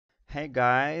Hey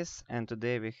guys, and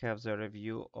today we have the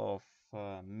review of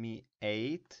Mi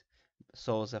 8.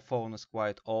 So the phone is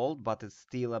quite old, but it's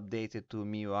still updated to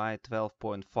MIUI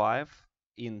 12.5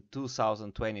 in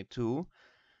 2022.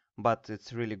 But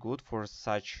it's really good for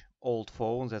such old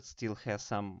phone that still has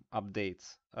some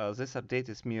updates. This update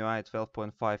is MIUI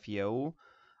 12.5 EU,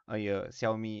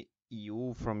 Xiaomi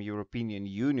EU from European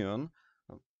Union.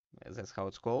 That's how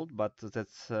it's called, but that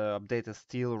update is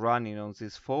still running on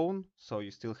this phone, so you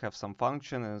still have some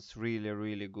function and it's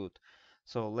really good.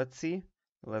 So let's see,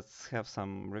 let's have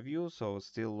some review. So it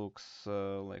still looks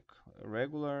like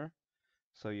regular.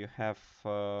 So you have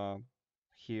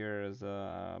here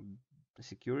the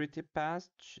security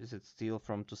patch. Is it still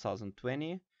from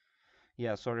 2020?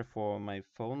 Yeah, sorry for my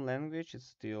phone language, it's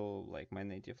still like my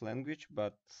native language,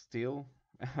 but still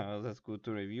that's good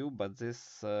to review. But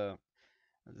this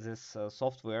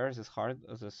software, this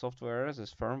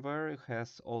firmware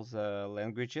has all the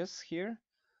languages here,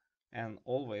 and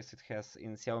always it has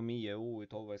in Xiaomi EU,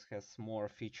 it always has more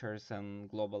features and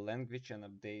global language and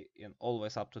update and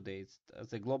always up to date.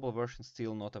 The global version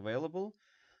still not available,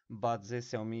 but the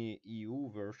Xiaomi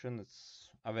EU version is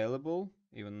available.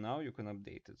 Even now you can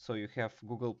update it. So you have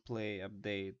Google Play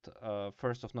update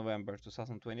 1st of November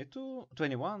 2022,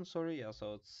 21, sorry, yeah,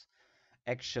 so it's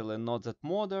actually not that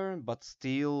modern, but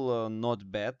still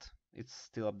not bad. It's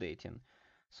still updating.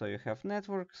 So you have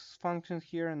networks function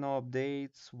here, no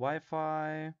updates,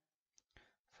 Wi-Fi.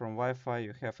 From Wi-Fi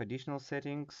you have additional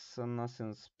settings,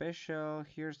 nothing special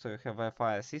here. So you have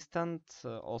Wi-Fi assistant,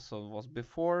 also was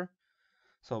before.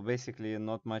 So basically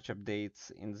not much updates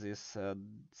in this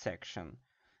section.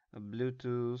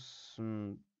 Bluetooth,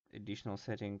 additional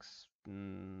settings,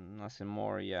 nothing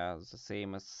more. Yeah, the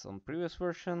same as on previous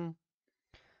version.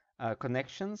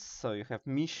 Connections. So you have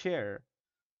Mi Share.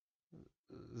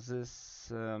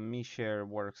 This Mi Share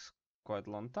works quite a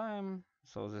long time.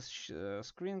 So this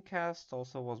screencast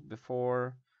also was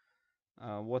before.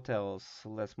 What else?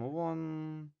 Let's move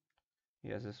on.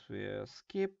 Yes, this we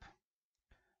skip.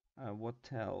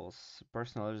 What else?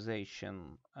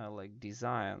 Personalization, like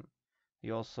design.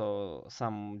 You also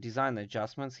some design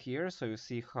adjustments here, so you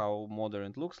see how modern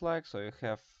it looks like. So you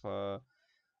have uh,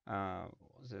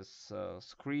 this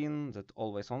screen, that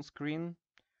always on screen.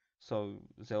 So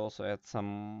they also add some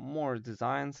more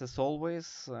designs as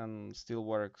always, and still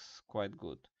works quite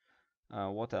good.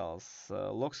 What else?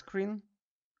 Lock screen.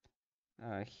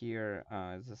 Here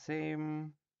it's the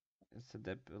same. It's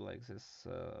like this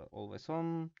always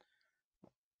on.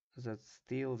 That's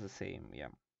still the same. Yeah,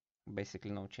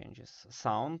 basically no changes.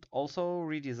 Sound also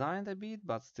redesigned a bit,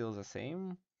 but still the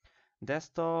same.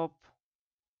 Desktop,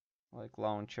 like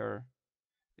launcher.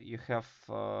 You have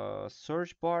a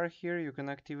search bar here, you can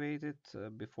activate it.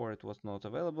 Before it was not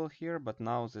available here, but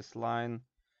now this line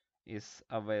is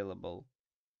available.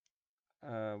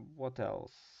 What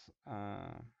else?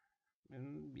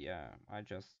 Yeah, I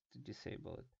just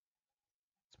disable it.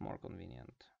 It's more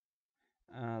convenient.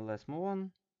 Let's move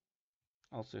on.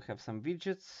 Also you have some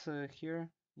widgets here.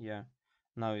 Yeah,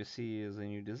 now you see the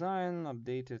new design,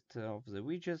 updated of the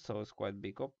widget, so it's quite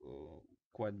big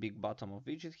bottom of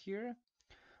widget here.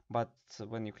 But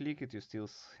when you click it, you still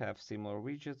have similar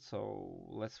widgets, so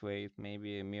let's wait.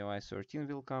 Maybe MIUI 13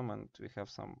 will come and we have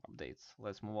some updates.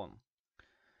 Let's move on.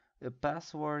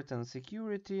 Password and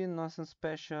security, nothing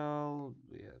special.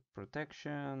 Yeah,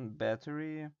 protection,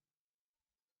 battery.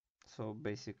 So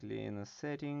basically in the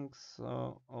settings,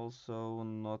 also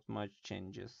not much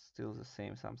changes. Still the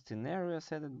same, some scenario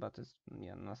set it, but it's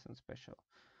yeah, nothing special.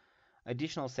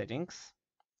 Additional settings.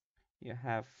 You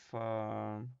have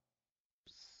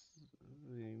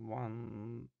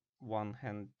one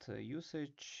hand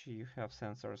usage. You have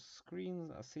sensor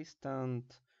screen,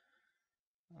 assistant.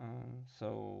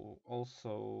 So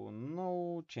also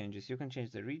no changes. You can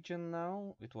change the region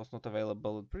now. It was not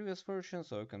available in previous version,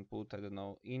 so you can put, I don't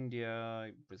know,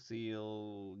 India,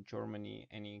 Brazil, Germany,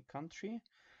 any country.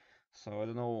 So I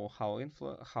don't know how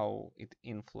it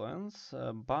influence,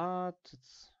 but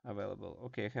it's available.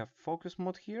 Okay, I have focus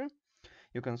mode here.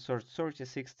 You can search 30,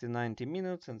 60, 90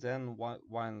 minutes, and then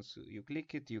once you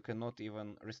click it, you cannot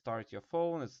even restart your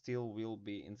phone. It still will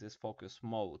be in this focus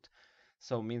mode.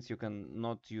 So means you can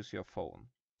not use your phone.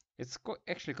 It's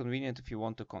actually convenient if you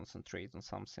want to concentrate on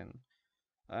something.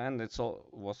 And it's all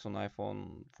was on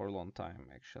iPhone for a long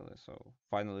time actually. So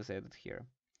finally it's added here.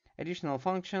 Additional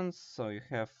functions. So you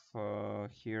have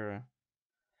here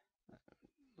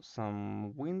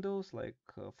some windows like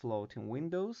floating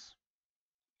windows.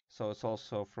 So it's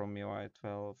also from MIUI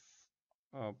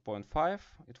 12.5.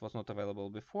 It was not available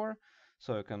before.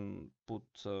 So you can put,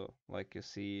 like you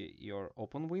see, your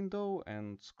open window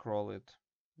and scroll it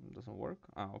It doesn't work.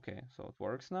 Ah, okay, so it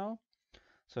works now.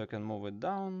 So you can move it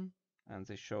down, and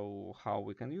they show how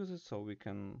we can use it. So we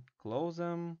can close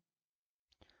them,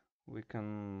 we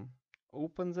can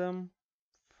open them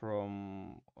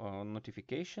from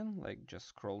notification, like just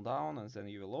scroll down and then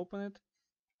you will open it.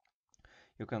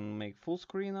 You can make full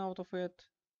screen out of it,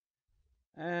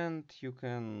 and you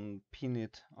can pin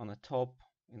it on the top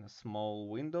in a small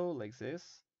window like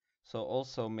this. So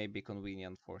also may be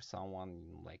convenient for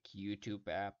someone like YouTube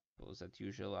app that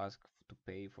usually ask to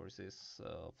pay for this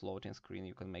floating screen.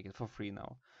 You can make it for free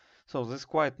now. So this is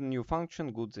quite a new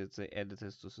function. Good that they added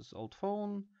this to this old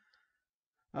phone.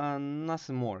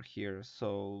 Nothing more here.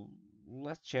 So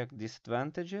let's check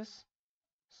disadvantages.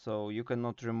 So you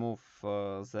cannot remove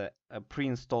the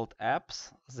pre-installed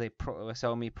apps.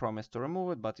 Xiaomi promised to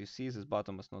remove it, but you see this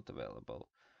button is not available.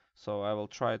 So I will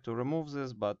try to remove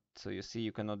this, but you see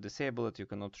you cannot disable it, you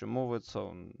cannot remove it,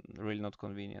 so really not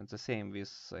convenient. The same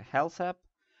with Health app.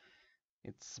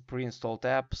 It's pre-installed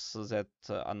apps that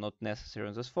are not necessary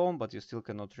on this phone, but you still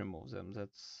cannot remove them.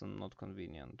 That's not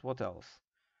convenient. What else?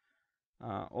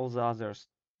 All the others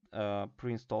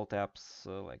pre-installed apps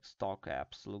like stock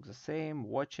apps look the same.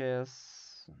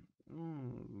 Watches,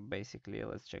 basically,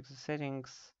 let's check the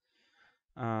settings.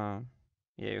 Uh,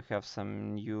 yeah, you have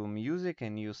some new music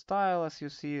and new style, as you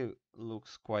see.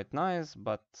 Looks quite nice,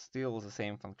 but still the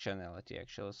same functionality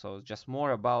actually. So it's just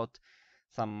more about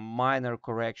some minor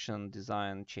correction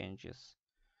design changes.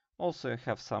 Also, you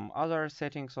have some other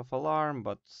settings of alarm,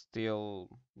 but still,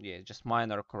 yeah, just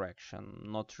minor correction,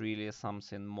 not really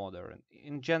something modern.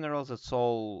 In general, that's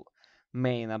all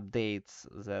main updates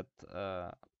that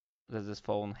this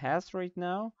phone has right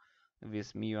now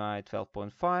with MIUI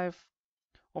 12.5.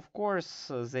 Of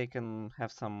course, they can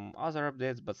have some other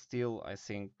updates, but still, I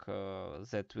think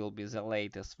that will be the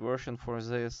latest version for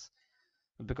this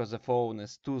because the phone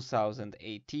is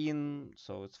 2018,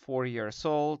 so it's 4 years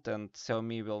old, and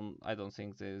Xiaomi will, I don't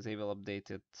think they will update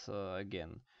it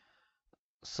again.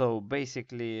 So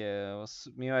basically,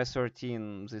 MIUI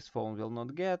 13 this phone will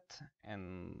not get,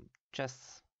 and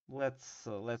just let's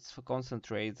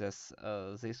concentrate this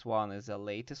one is the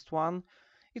latest one.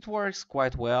 It works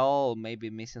quite well,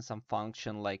 maybe missing some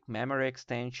function like memory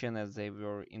extension as they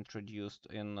were introduced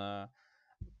in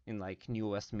like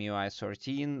newest MIUI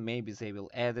 13. Maybe they will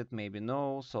add it, maybe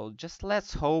no. So just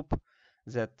let's hope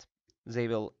that they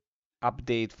will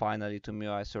update finally to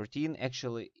MIUI 13.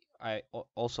 Actually, I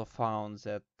also found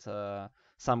that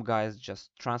some guys just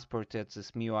transported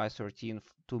this MIUI 13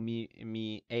 to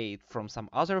Mi 8 from some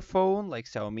other phone, like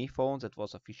Xiaomi phone that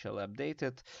was officially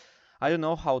updated. I don't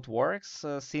know how it works.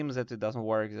 Seems that it doesn't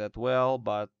work that well,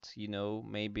 but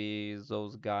maybe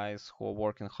those guys who are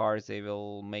working hard, they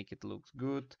will make it look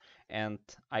good, and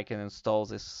I can install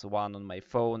this one on my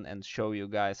phone and show you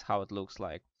guys how it looks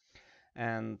like.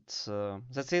 And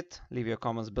that's it. Leave your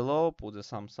comments below, put a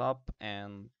thumbs up,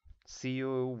 and see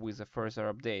you with a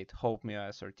further update. Hope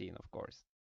MIUI 13, of course.